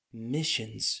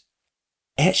Missions.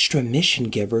 Extra mission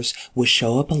givers will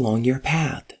show up along your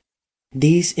path.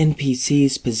 These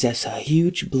NPCs possess a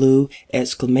huge blue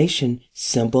exclamation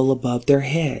symbol above their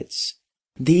heads.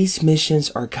 These missions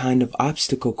are kind of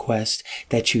obstacle quests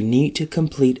that you need to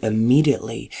complete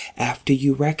immediately after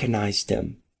you recognize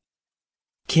them.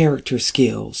 Character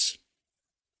skills.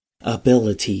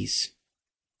 Abilities.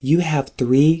 You have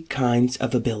 3 kinds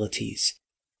of abilities: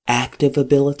 active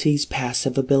abilities,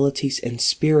 passive abilities, and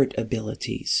spirit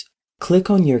abilities. Click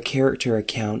on your character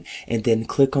account and then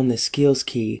click on the skills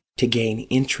key to gain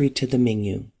entry to the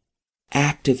menu.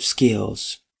 Active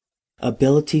skills.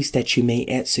 Abilities that you may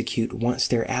execute once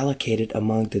they're allocated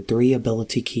among the 3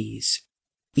 ability keys.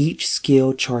 Each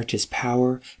skill charges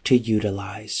power to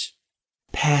utilize.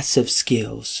 Passive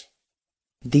skills.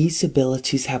 These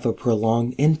abilities have a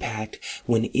prolonged impact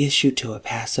when issued to a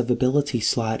passive ability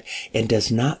slot and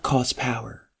does not cost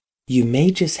power. You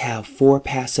may just have 4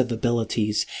 passive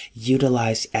abilities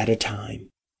utilized at a time.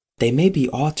 They may be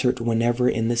altered whenever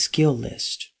in the skill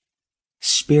list.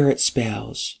 Spirit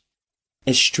spells.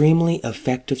 Extremely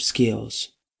effective skills.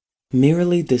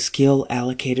 Merely the skill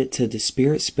allocated to the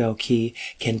spirit spell key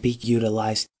can be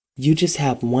utilized. You just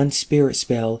have 1 spirit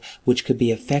spell which could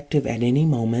be effective at any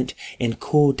moment, and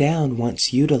cooldown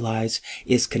once utilized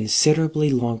is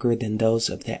considerably longer than those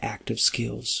of the active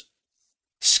skills.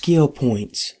 Skill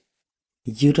points.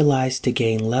 Utilized to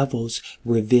gain levels,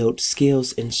 revealed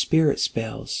skills, and spirit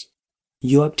spells.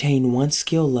 You obtain 1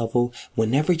 skill level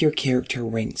whenever your character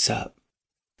ranks up.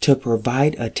 To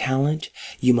provide a talent,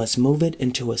 you must move it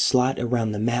into a slot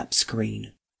around the map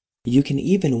screen. You can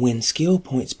even win skill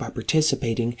points by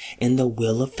participating in the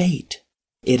Wheel of Fate.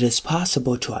 It is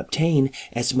possible to obtain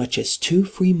as much as 2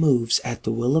 free moves at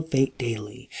the Wheel of Fate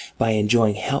daily by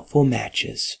enjoying helpful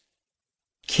matches.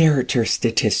 Character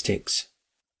statistics.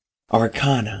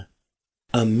 Arcana.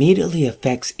 Immediately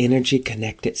affects energy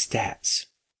connected stats.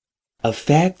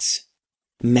 Effects.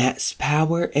 Max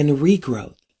power and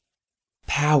regrowth.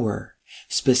 Power.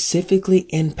 Specifically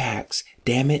impacts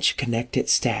damage connected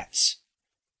stats.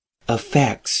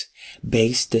 Effects.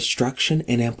 Base destruction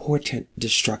and important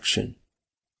destruction.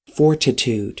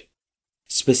 Fortitude.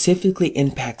 Specifically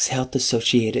impacts health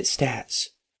associated stats.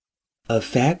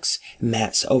 Effects.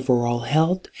 Max overall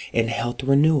health and health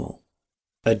renewal.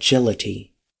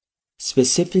 Agility.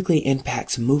 Specifically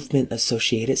impacts movement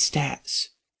associated stats.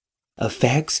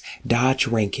 Effects. Dodge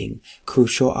ranking,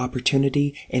 crucial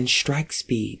opportunity, and strike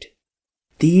speed.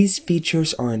 These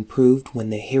features are improved when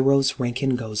the hero's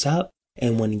ranking goes up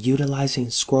and when utilizing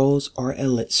scrolls or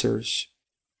elixirs.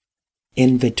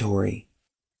 Inventory.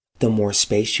 The more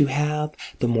space you have,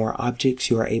 the more objects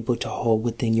you are able to hold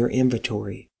within your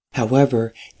inventory.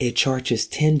 However, it charges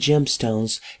 10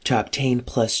 gemstones to obtain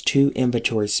 +2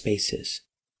 inventory spaces.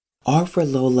 Offer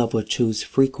low-level 2s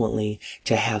frequently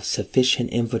to have sufficient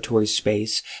inventory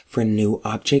space for new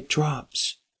object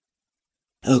drops.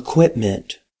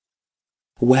 Equipment.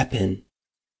 Weapon.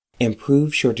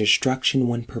 Improves your destruction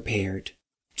when prepared.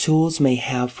 Tools may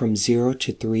have from 0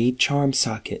 to 3 charm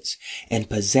sockets and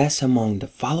possess among the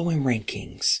following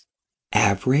rankings: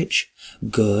 average,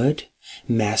 good,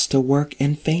 masterwork,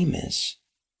 and famous.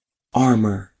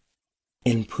 Armor.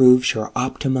 Improves your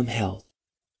optimum health.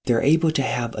 They're able to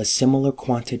have a similar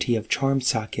quantity of charm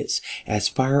sockets as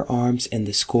firearms and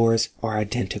the scores are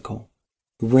identical.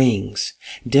 Rings.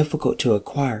 Difficult to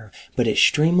acquire, but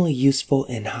extremely useful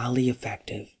and highly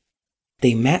effective.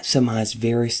 They maximize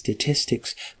various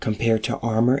statistics compared to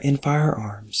armor and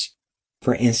firearms.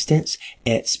 For instance,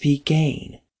 XP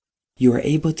gain. You are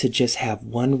able to just have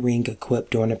 1 ring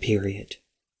equipped during a period.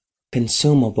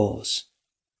 Consumables.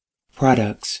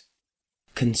 Products.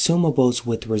 Consumables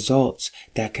with results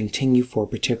that continue for a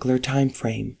particular time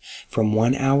frame, from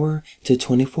 1 hour to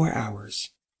 24 hours.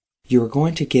 You are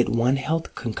going to get 1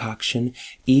 health concoction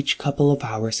each couple of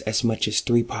hours, as much as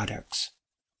 3 products.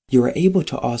 You are able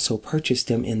to also purchase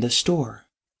them in the store.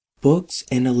 Books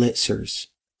and elixirs.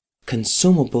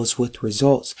 Consumables with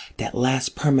results that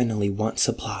last permanently once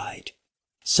applied.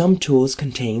 Some tools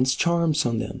contain charms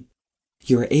on them.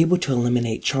 You are able to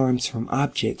eliminate charms from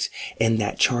objects, and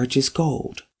that charges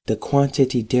gold. The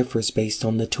quantity differs based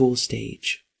on the tool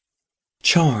stage.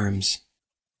 Charms.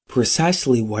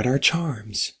 Precisely what are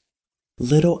charms?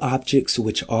 Little objects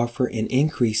which offer an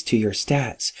increase to your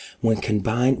stats when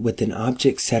combined with an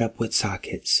object set up with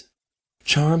sockets.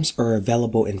 Charms are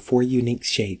available in 4 unique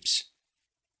shapes: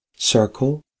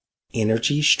 circle,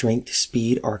 energy, strength,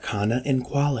 speed, arcana, and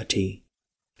quality;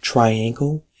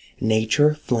 triangle,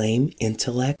 nature, flame,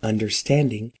 intellect,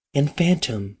 understanding, and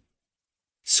phantom;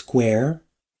 square,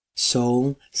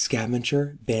 soul,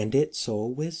 scavenger, bandit,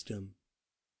 soul, wisdom.